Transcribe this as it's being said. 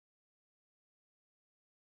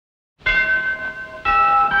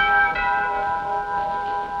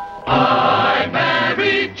I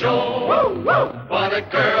married Joan. Woo, woo. What a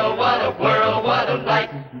girl, what a world, what a light.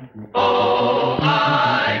 Oh,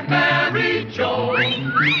 I married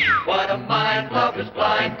Joan. What a mind, love is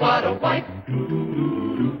blind, what a wife.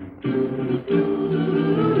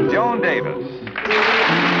 Joan Davis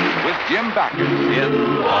with Jim Backus in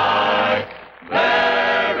I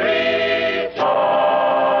married Joan.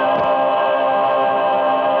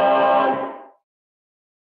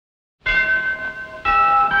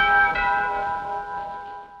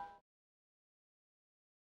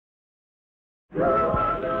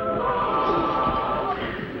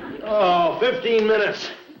 Oh, 15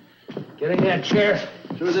 minutes. Getting that chair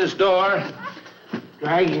through this door,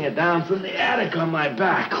 dragging it down from the attic on my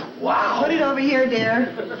back. Wow. Put it over here,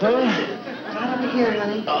 dear. Huh? Right over here,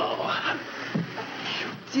 honey. Oh.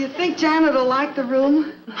 Do you think Janet will like the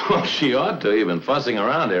room? Well, she ought to. You've been fussing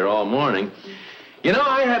around here all morning. You know,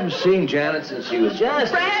 I haven't seen Janet since she was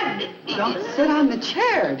just... Fred! Don't sit on the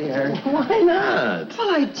chair, dear. Why not?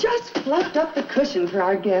 Well, I just fluffed up the cushion for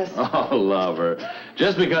our guest. Oh, lover.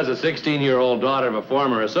 Just because a 16-year-old daughter of a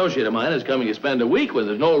former associate of mine is coming to spend a week with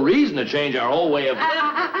us, no reason to change our whole way of living.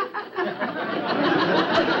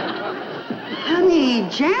 Honey,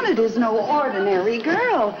 Janet is no ordinary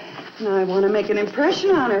girl. And I want to make an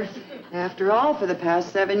impression on her. After all, for the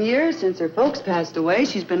past 7 years, since her folks passed away,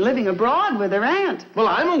 she's been living abroad with her aunt. Well,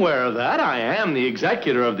 I'm aware of that. I am the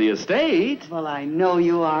executor of the estate. Well, I know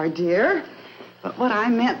you are, dear. But what I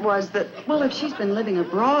meant was that, well, if she's been living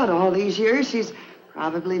abroad all these years, she's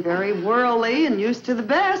probably very worldly and used to the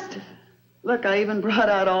best. Look, I even brought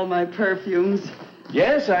out all my perfumes.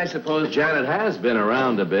 Yes, I suppose Janet has been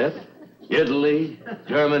around a bit. Italy,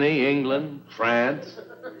 Germany, England, France.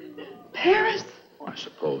 Paris? I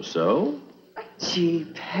suppose so. Gee,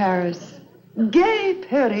 Paris. Gay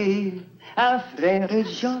Paris. A frère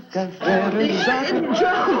Jacques, a frère Jacques.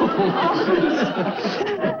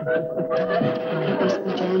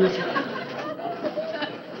 Mr. Janet.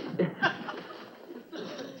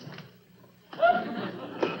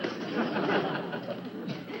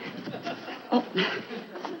 Oh.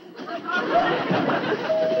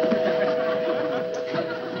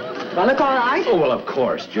 Do I look all right? Oh, well, of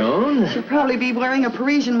course, Joan. She'll probably be wearing a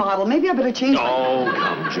Parisian model. Maybe I better change... Oh,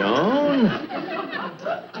 come, Joan.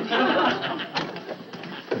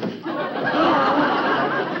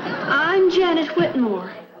 I'm Janet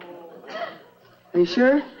Whitmore. Are you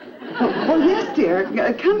sure? Oh, yes, dear.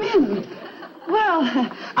 Come in. Well,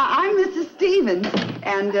 I'm Mrs. Stevens,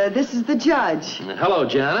 and this is the judge. Hello,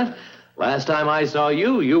 Janet. Last time I saw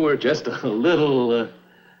you, you were just a little...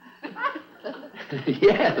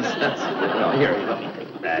 Yes, that's... Oh, here, let me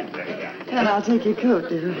take the bag. There you go. And I'll take your coat,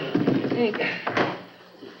 dear.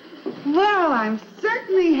 Well, I'm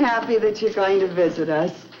certainly happy that you're going to visit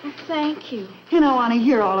us. Thank you. And I want to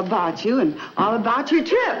hear all about you and all about your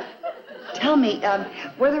trip. Tell me,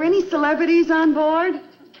 were there any celebrities on board?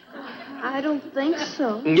 I don't think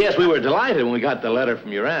so. Yes, we were delighted when we got the letter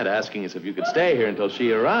from your aunt asking us if you could stay here until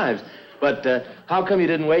she arrives. But how come you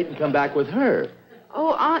didn't wait and come back with her?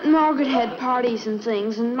 Oh, Aunt Margaret had parties and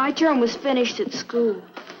things, and my term was finished at school.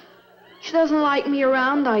 She doesn't like me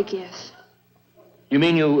around, I guess. You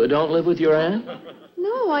mean you don't live with your aunt?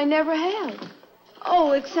 No, I never have.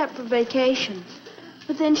 Oh, except for vacations.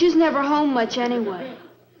 But then she's never home much anyway.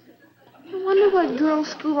 I wonder what girls'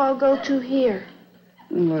 school I'll go to here.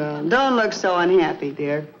 Well, don't look so unhappy,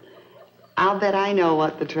 dear. I'll bet I know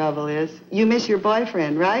what the trouble is. You miss your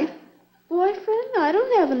boyfriend, right? Boyfriend? I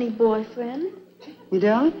don't have any boyfriend. You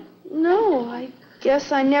don't? No, I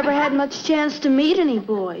guess I never had much chance to meet any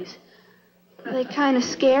boys. They kind of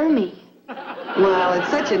scare me. Well, it's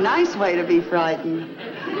such a nice way to be frightened.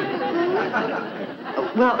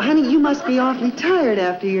 Well, honey, you must be awfully tired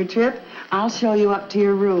after your trip. I'll show you up to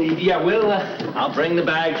your room. Yeah, I'll bring the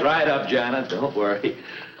bags right up, Janet. Don't worry.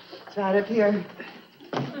 It's right up here.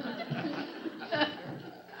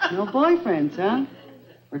 No boyfriends, huh?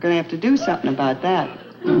 We're going to have to do something about that.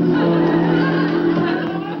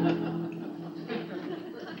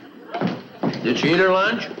 Did she eat her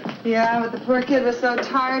lunch? Yeah, but the poor kid was so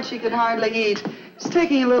tired she could hardly eat. Just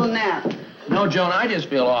taking a little nap. No, Joan, I just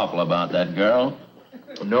feel awful about that girl.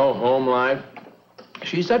 No home life.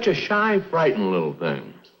 She's such a shy, frightened little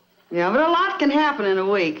thing. Yeah, but a lot can happen in a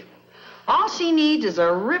week. All she needs is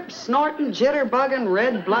a rip-snorting, jitterbugging,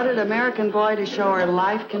 red-blooded American boy to show her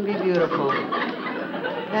life can be beautiful.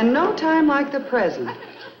 And no time like the present.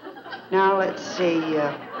 Now, let's see,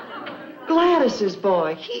 Gladys's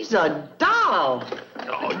boy, he's a doll.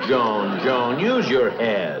 Oh, Joan, use your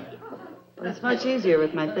head. Well, it's much easier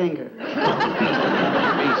with my finger. Be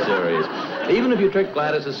serious. Even if you tricked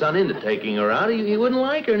Gladys's son into taking her out, he wouldn't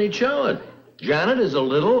like her, and he'd show it. Janet is a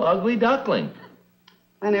little ugly duckling.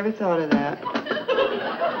 I never thought of that.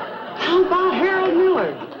 How about Harold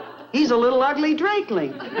Miller? He's a little ugly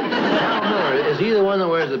drakeling. Harold Miller, is he the one that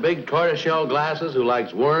wears the big tortoiseshell glasses who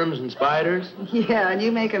likes worms and spiders? Yeah, and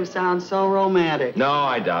you make him sound so romantic. No,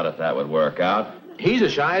 I doubt if that would work out. He's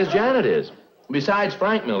as shy as Janet is. Besides,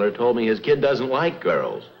 Frank Miller told me his kid doesn't like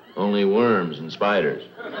girls, only worms and spiders.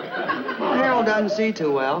 Well, Harold doesn't see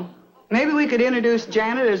too well. Maybe we could introduce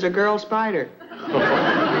Janet as a girl spider.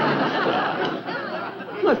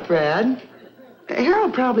 Look, Brad,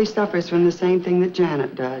 Harold probably suffers from the same thing that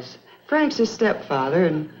Janet does. Frank's his stepfather,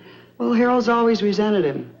 and, well, Harold's always resented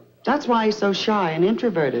him. That's why he's so shy and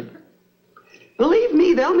introverted. Believe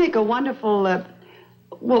me, they'll make a wonderful,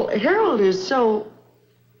 well, Harold is so,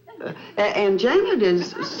 and Janet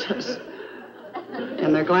is,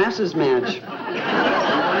 and their glasses match.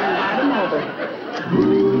 Invite them over.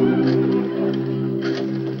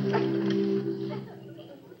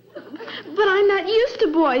 But I'm not used to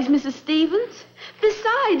boys, Mrs. Stevens.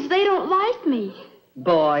 Besides, they don't like me.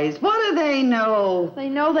 Boys, what do they know? They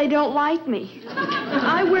know they don't like me.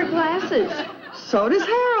 I wear glasses. So does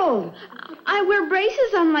Harold. I wear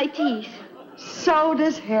braces on my teeth. So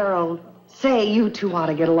does Harold. Say, you two ought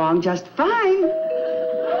to get along just fine.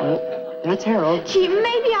 Oh, that's Harold. Gee,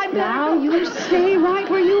 maybe I better... Now you stay right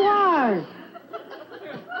where you are.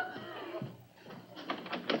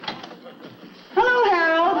 Hello,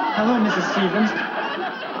 Harold. Hello, Mrs. Stevens.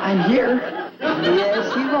 I'm here.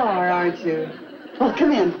 Yes, you are, aren't you? Well,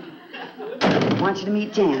 come in. I want you to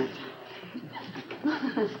meet Janet.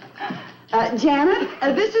 Janet,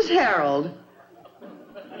 this is Harold.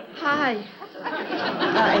 Hi.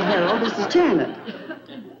 Harold, this is Janet.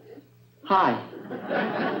 Hi.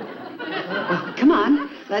 Well, come on,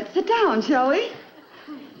 let's sit down, shall we?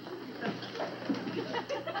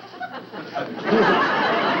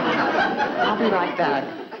 I'll be right back.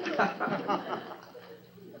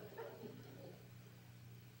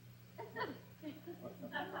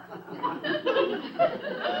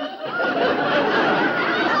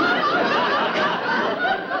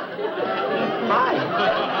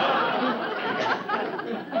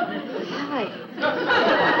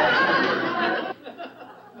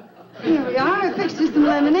 Here we are. I fixed you some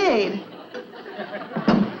lemonade.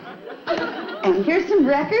 And here's some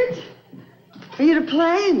records for you to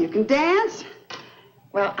play, and you can dance.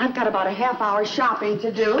 Well, I've got about a half-hour shopping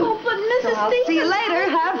to do. Oh, but Mrs. So I'll Stevens... see you later.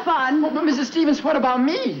 Have fun. Oh, but Mrs. Stevens, what about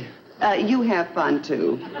me? You have fun,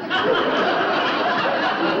 too.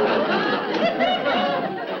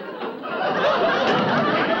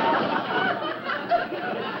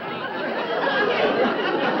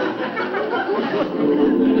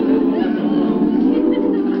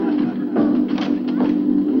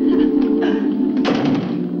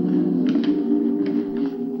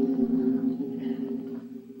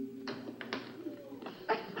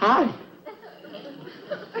 Hi.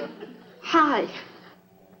 Hi.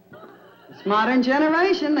 This modern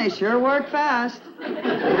generation, they sure work fast.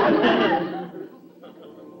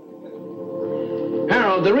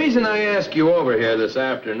 Harold, the reason I ask you over here this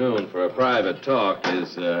afternoon for a private talk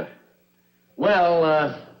is,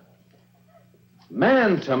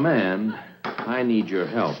 man to man, I need your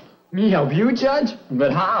help. Me help you, Judge?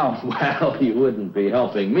 But how? Well, you wouldn't be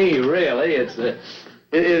helping me, really.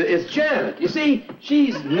 It's Janet. You see,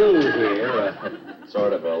 she's new here,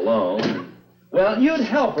 sort of alone. Well, you'd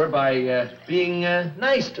help her by being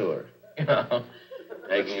nice to her. You know,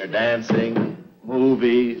 taking her dancing,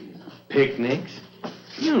 movies, picnics.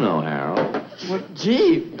 You know, Harold. Well,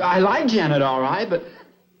 gee, I like Janet all right, but,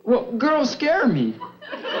 well, girls scare me.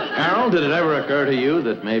 Harold, did it ever occur to you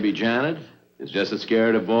that maybe Janet is just as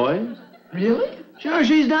scared of boys? Really? Sure,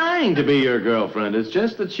 she's dying to be your girlfriend. It's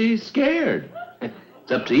just that she's scared.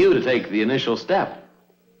 It's up to you to take the initial step.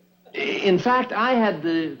 In fact, I had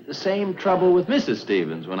the same trouble with Mrs.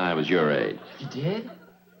 Stevens when I was your age. You did?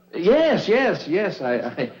 Yes,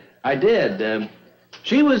 I did.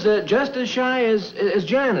 She was just as shy as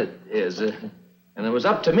Janet is, and it was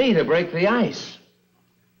up to me to break the ice.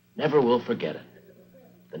 Never will forget it.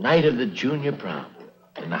 The night of the junior prom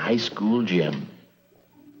in the high school gym.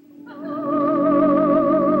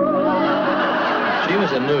 She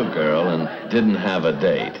was a new girl and didn't have a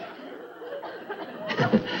date.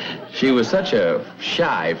 She was such a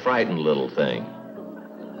shy, frightened little thing.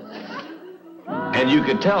 And you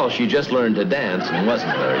could tell she just learned to dance and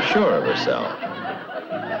wasn't very sure of herself.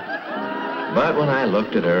 But when I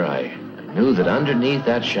looked at her, I knew that underneath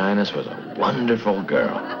that shyness was a wonderful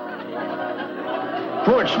girl.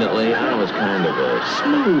 Fortunately, I was kind of a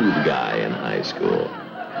smooth guy in high school.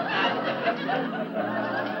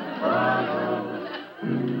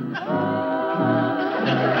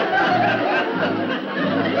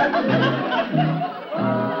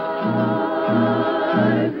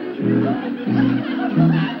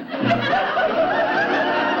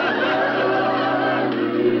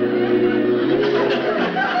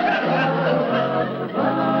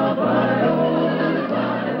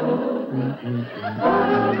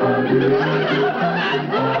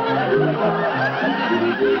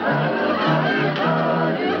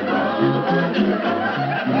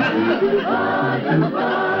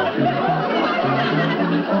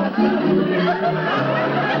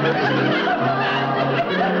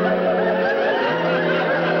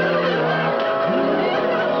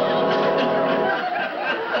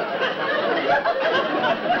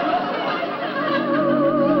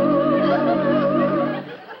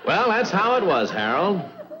 Well, that's how it was, Harold.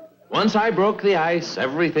 Once I broke the ice,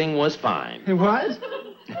 everything was fine. It was?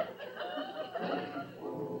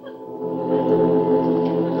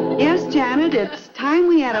 Yes, Janet, it's time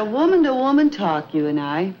we had a woman-to-woman talk, you and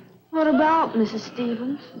I. What about, Mrs.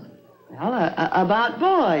 Stevens? Well, about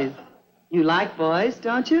boys. You like boys,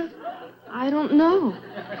 don't you? I don't know.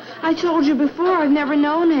 I told you before I've never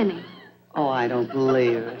known any. Oh, I don't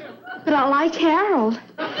believe it. But I like Harold.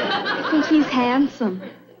 I think he's handsome.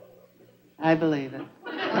 I believe it.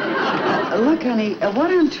 Look, honey, what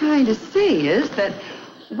I'm trying to say is that,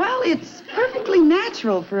 well, it's perfectly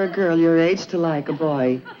natural for a girl your age to like a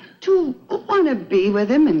boy, to want to be with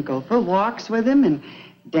him and go for walks with him and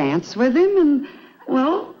dance with him, and,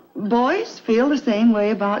 well, boys feel the same way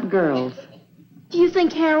about girls. Do you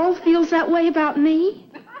think Harold feels that way about me?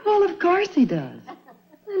 Well, of course he does.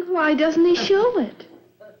 Then why doesn't he show it?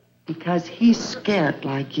 Because he's scared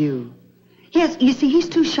like you. Yes, you see, he's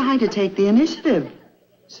too shy to take the initiative.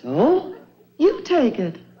 So, you take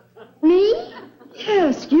it. Me?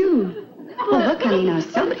 Yes, you. Well, look, honey, now,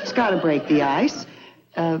 somebody's got to break the ice.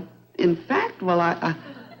 In fact, well,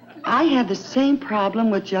 I had the same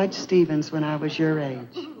problem with Judge Stevens when I was your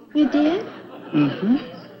age. You did? Mm-hmm.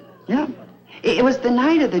 Yeah. It was the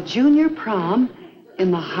night of the junior prom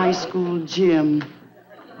in the high school gym.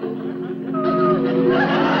 He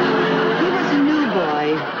was a new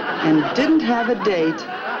boy and didn't have a date.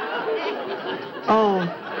 Oh,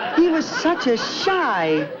 he was such a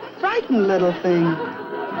shy, frightened little thing.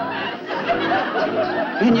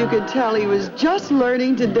 And you could tell he was just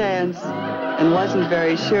learning to dance and wasn't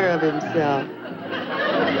very sure of himself.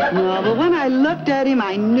 No, but when I looked at him,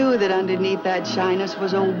 I knew that underneath that shyness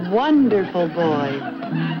was a wonderful boy.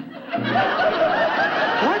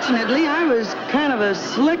 Fortunately, I was kind of a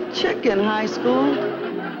slick chick in high school.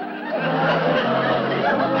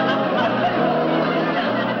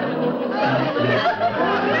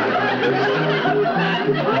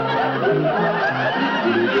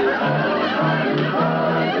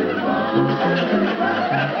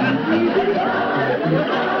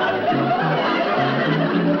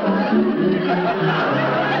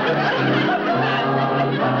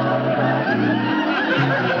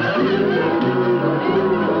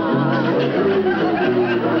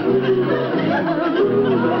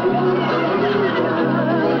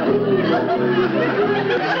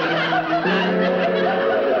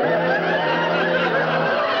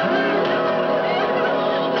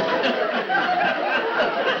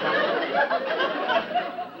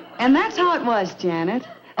 And that's how it was, Janet.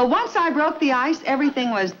 Once I broke the ice,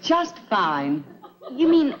 everything was just fine. You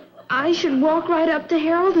mean I should walk right up to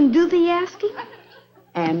Harold and do the asking?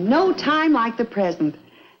 And no time like the present.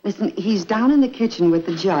 Listen, he's down in the kitchen with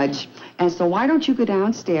the judge. And so why don't you go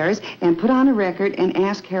downstairs and put on a record and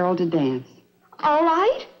ask Harold to dance? All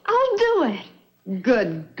right, I'll do it.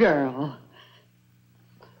 Good girl.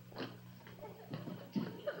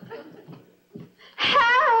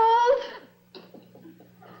 Harold!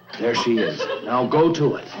 There she is. Now go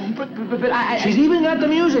to it. But I... She's even got the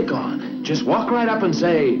music on. Just walk right up and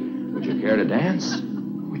say, would you care to dance?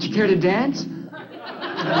 Would you care to dance?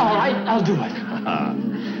 All right, I'll do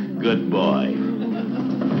it. Good boy.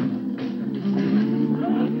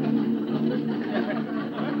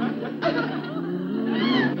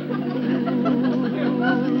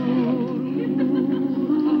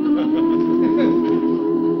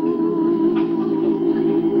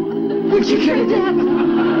 Would you care to dance?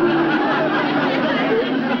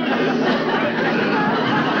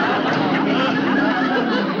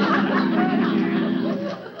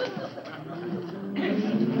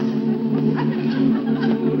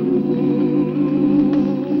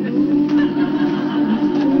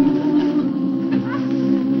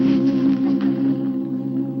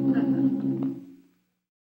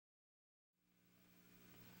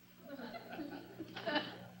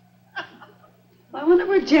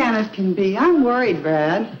 poor Janet can be. I'm worried,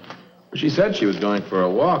 Brad. She said she was going for a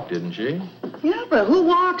walk, didn't she? Yeah, but who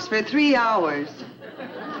walks for 3 hours?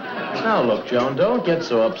 Now, look, Joan, don't get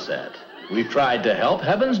so upset. We've tried to help.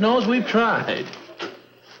 Heavens knows we've tried.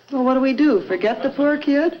 Well, what do we do? Forget the poor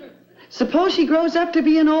kid? Suppose she grows up to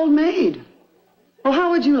be an old maid. Well,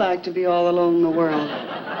 how would you like to be all alone in the world?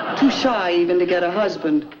 Too shy even to get a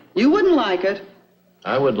husband. You wouldn't like it.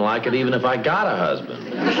 I wouldn't like it even if I got a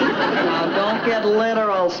husband. Now, don't get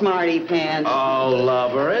literal, smarty pants. Oh,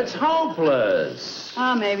 lover, it's hopeless.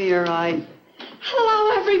 Oh, maybe you're right.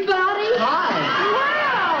 Hello, everybody. Hi.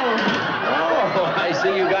 Wow. Oh, I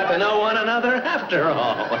see you got to know one another after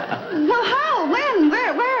all. Well, how? When?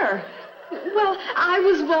 Where? Well, I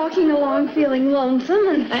was walking along feeling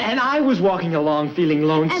lonesome, And I was walking along feeling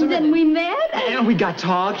lonesome. and then we met, And we got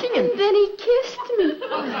talking, and and... then he kissed me.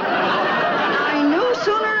 I knew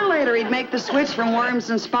sooner or later he'd make the switch from worms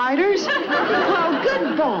and spiders. Well,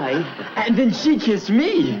 goodbye. And then she kissed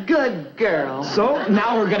me. Good girl. So,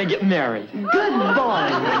 now we're gonna get married. Good boy.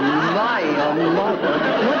 My, oh, mother.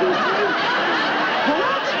 What do you say?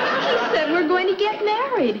 What? He said we're going to get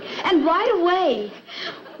married, and right away.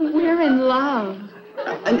 We're in love.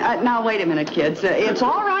 Now, wait a minute, kids. It's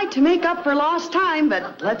all right to make up for lost time,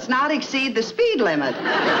 but let's not exceed the speed limit.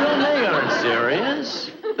 Well, they aren't serious.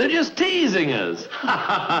 They're just teasing us.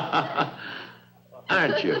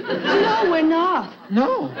 Aren't you? No, we're not.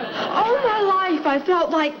 No. All my life I felt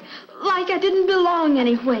like I didn't belong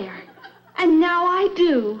anywhere. And now I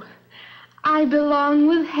do. I belong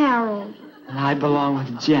with Harold. And I belong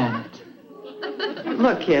with Janet.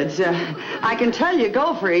 Look, kids, I can tell you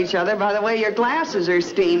go for each other by the way your glasses are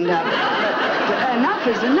steamed up. But enough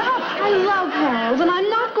is enough. I love Harold, and I'm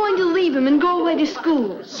not going to leave him and go away to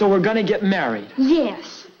school. So we're gonna get married.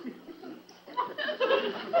 Yes.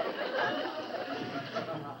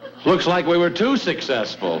 Looks like we were too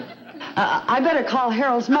successful. I better call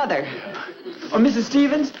Harold's mother. Oh, Mrs.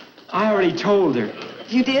 Stevens, I already told her.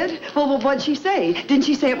 You did? Well, what'd she say? Didn't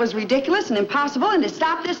she say it was ridiculous and impossible and to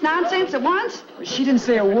stop this nonsense at once? She didn't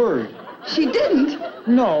say a word. She didn't?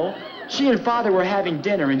 No. She and Father were having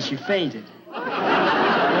dinner and she fainted. Well,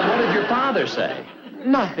 what did your father say?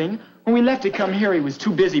 Nothing. When we left to come here, he was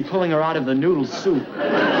too busy pulling her out of the noodle soup.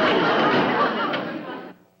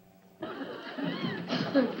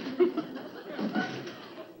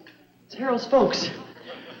 It's Harold's folks.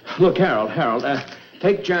 Look, Harold,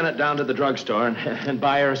 take Janet down to the drugstore and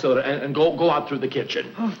buy her a soda and go out through the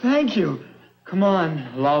kitchen. Oh, thank you. Come on,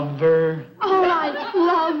 lover. Oh, I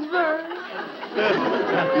love her.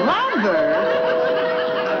 Lover?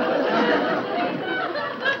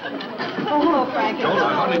 Oh, hello, Frank.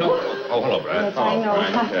 Oh, hello, Brad. Yes, I know.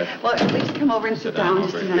 Well, please come over and sit down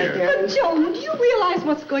just a minute there. Joan, do you realize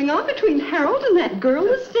what's going on between Harold and that girl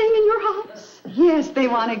that's staying in your house? Yes, they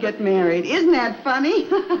want to get married. Isn't that funny?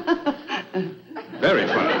 Very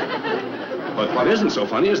funny. But what isn't so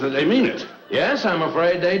funny is that they mean it. Yes, I'm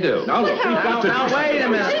afraid they do. Now, look, we've got to... Now, wait a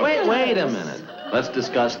minute. Wait a minute. Let's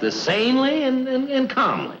discuss this sanely and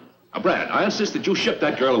calmly. Now, Brad, I insist that you ship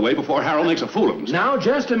that girl away before Harold makes a fool of himself. Now,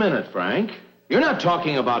 just a minute, Frank. You're not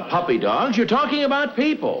talking about puppy dogs. You're talking about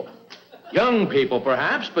people. Young people,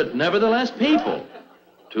 perhaps, but nevertheless people.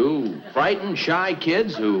 Two frightened, shy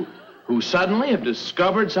kids who suddenly have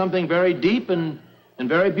discovered something very deep and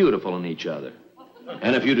very beautiful in each other.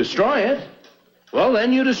 And if you destroy it, well,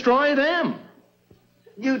 then you destroy them.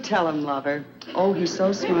 You tell him, lover. Oh, he's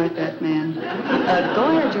so smart, that man. Go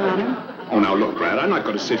ahead, Your Honor. Oh, now, look, Brad, I'm not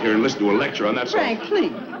going to sit here and listen to a lecture on that sort Frank,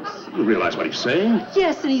 please. You realize what he's saying?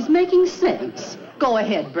 Yes, and he's making sense. Go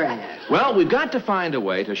ahead, Brad. Well, we've got to find a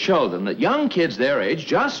way to show them that young kids their age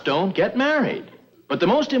just don't get married. But the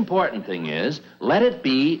most important thing is, let it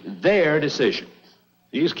be their decision.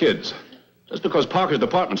 These kids, just because Parker's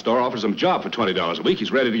department store offers them a job for $20 a week,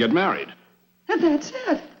 he's ready to get married. And that's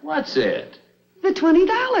it. What's it? The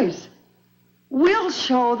 $20. We'll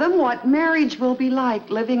show them what marriage will be like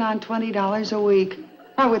living on $20 a week.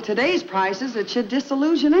 Why, with today's prices, it should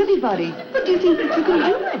disillusion anybody. But do you think that you can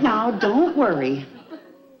do it? Now, don't worry.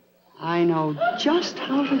 I know just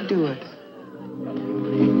how to do it.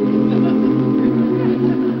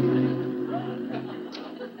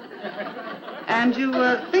 And you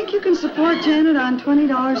think you can support Janet on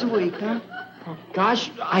 $20 a week, huh? Oh,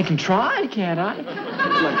 gosh, I can try, can't I? Look,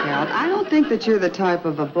 Harold, I don't think that you're the type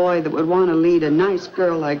of a boy that would want to lead a nice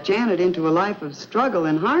girl like Janet into a life of struggle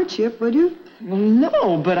and hardship, would you? Well,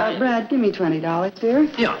 no, but Brad, give me $20, dear.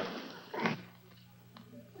 Yeah.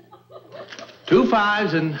 2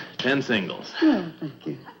 5s and 10 singles. Oh, thank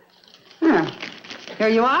you. There. Here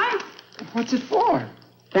you are. What's it for?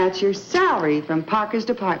 That's your salary from Parker's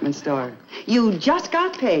department store. You just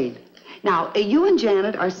got paid. Now, you and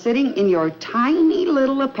Janet are sitting in your tiny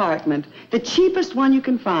little apartment, the cheapest one you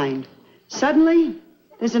can find. Suddenly,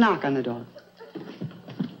 there's a knock on the door.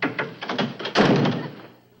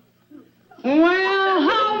 Well,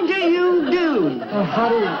 how do you do? How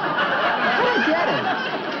do I get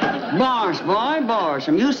it? Boss, boy, boss.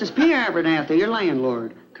 I'm Eustace P. Abernathy, your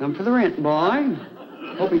landlord. Come for the rent, boy.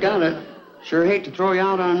 Hope you got it. Sure hate to throw you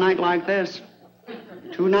out on a night like this.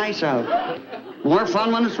 Too nice out. More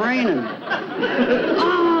fun when it's raining.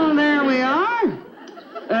 Oh, there we are.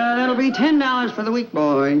 That'll be $10 for the week,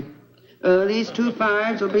 boy. These 2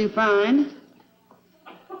 5s will be fine.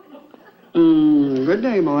 Good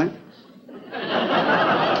day, boy.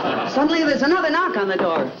 Suddenly, there's another knock on the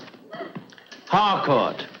door.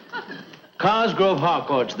 Harcourt. Cosgrove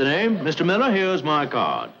Harcourt's the name. Mr. Miller, here's my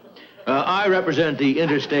card. I represent the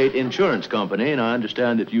Interstate Insurance Company, and I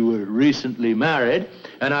understand that you were recently married,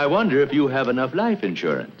 and I wonder if you have enough life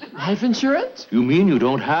insurance. Life insurance? You mean you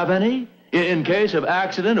don't have any? In case of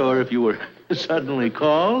accident, or if you were suddenly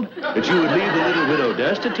called, that you would leave the little widow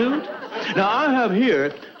destitute? Now, I have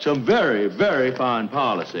here some very, very fine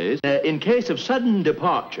policies. In case of sudden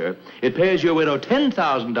departure, it pays your widow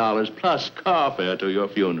 $10,000 plus car fare to your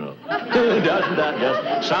funeral. Doesn't that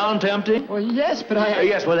just sound tempting? Well, yes, but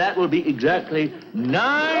Yes, well, that will be exactly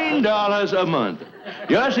 $9 a month.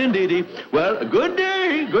 Yes, indeedy. Well, good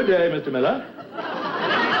day. Good day, Mr. Miller.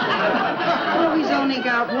 Oh, he's only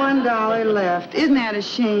got $1 left. Isn't that a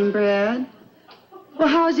shame, Brad? Well,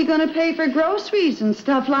 how is he going to pay for groceries and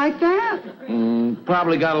stuff like that?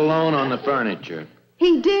 Probably got a loan on the furniture.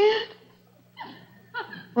 He did?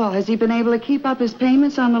 Well, has he been able to keep up his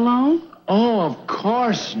payments on the loan? Oh, of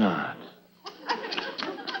course not.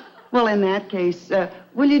 Well, in that case,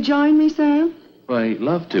 will you join me, Sam? Well, I'd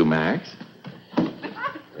love to, Max.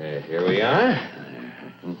 Here we are.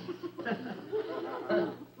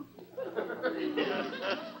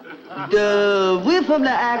 We're from the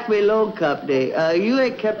Acme Loan Company. You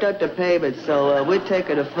ain't kept up the payments, so we're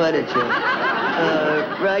taking the furniture.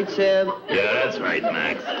 Right, Sam? Yeah, that's right,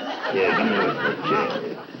 Max. Yeah, come here with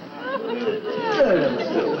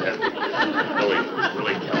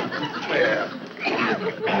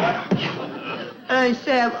Hey,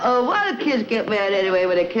 Sam, why do kids get married anyway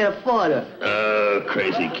when they can't afford it?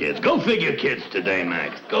 Crazy kids. Go figure kids today,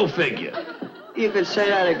 Max. Go figure. You can say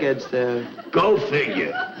that again, Sam. Go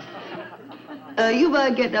figure. You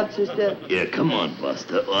mind getting up, sister? Yeah, come on,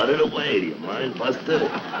 Buster. Out of the way. Do you mind, Buster? Here.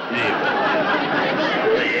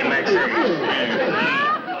 Hey, Max.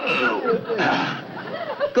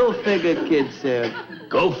 Go figure, kid, Sam.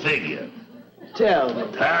 Go figure. Tell me.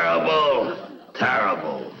 Terrible.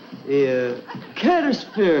 Terrible. Yeah.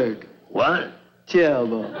 Catastrophic. What?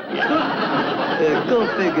 Terrible. Go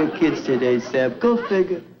figure, kids today, Sam. Go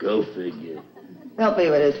figure. Go figure. Help me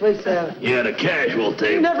with this, please, Sam. Yeah, the casual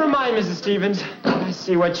table. Never mind, Mrs. Stevens. I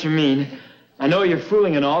see what you mean. I know you're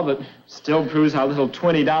fooling and all, but still proves how little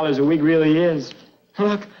 $20 a week really is.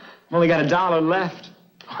 Look, I've only got $1 left.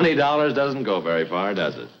 $20 doesn't go very far,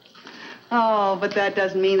 does it? Oh, but that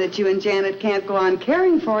doesn't mean that you and Janet can't go on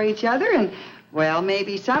caring for each other and, well,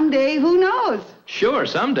 maybe someday, who knows? Sure,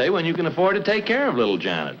 someday when you can afford to take care of little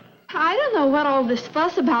Janet. I don't know what all this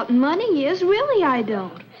fuss about money is. Really, I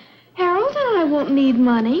don't. Harold and I won't need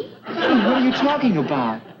money. Hey, what are you talking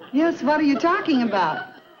about? Yes, what are you talking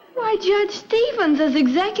about? Why, Judge Stevens, as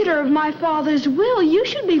executor of my father's will, you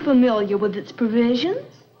should be familiar with its provisions.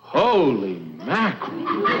 Holy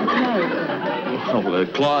mackerel. Well,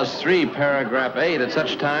 Clause 3, Paragraph 8, at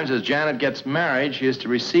such times as Janet gets married, she is to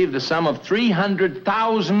receive the sum of $300,000.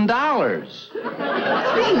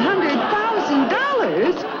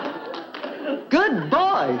 $300,000? Good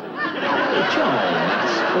boy.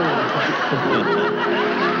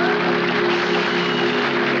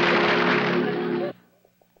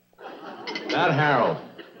 That Harold.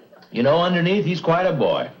 You know, underneath, he's quite a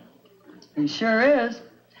boy. He sure is.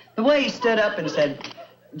 The way he stood up and said,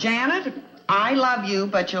 Janet, I love you,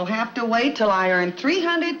 but you'll have to wait till I earn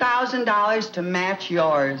 $300,000 to match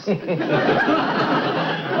yours. Oh,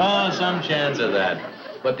 some chance of that.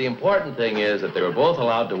 But the important thing is that they were both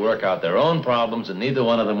allowed to work out their own problems and neither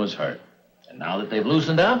one of them was hurt. And now that they've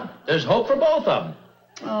loosened up, there's hope for both of them.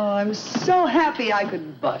 Oh, I'm so happy I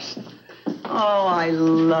could bust. Oh, I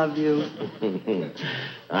love you.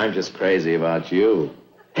 I'm just crazy about you.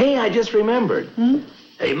 Hey, I just remembered.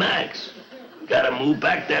 Hey, Max. Gotta move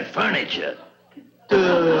back that furniture.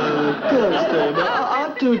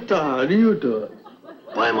 I'm too tired. You do it.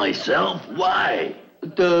 By myself? Why?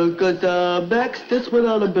 Because Max just went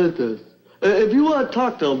out of business. If you want to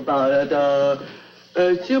talk to him about it,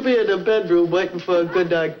 She'll be in the bedroom waiting for a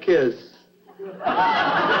goodnight kiss.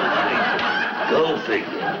 Go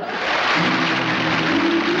figure.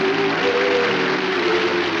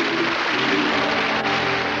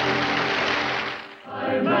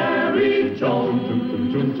 I married Joan.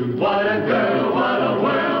 What a girl, what a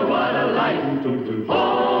world, what a life.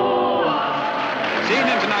 Oh, Seen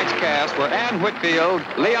in tonight's cast were Ann Whitfield,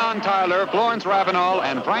 Leon Tyler, Florence Ravenal,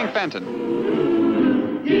 and Frank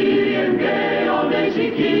Fenton. Giddy and gay, all day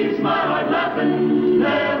she keeps my heart laughing.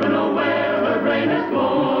 Never know where her brain has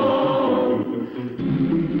gone.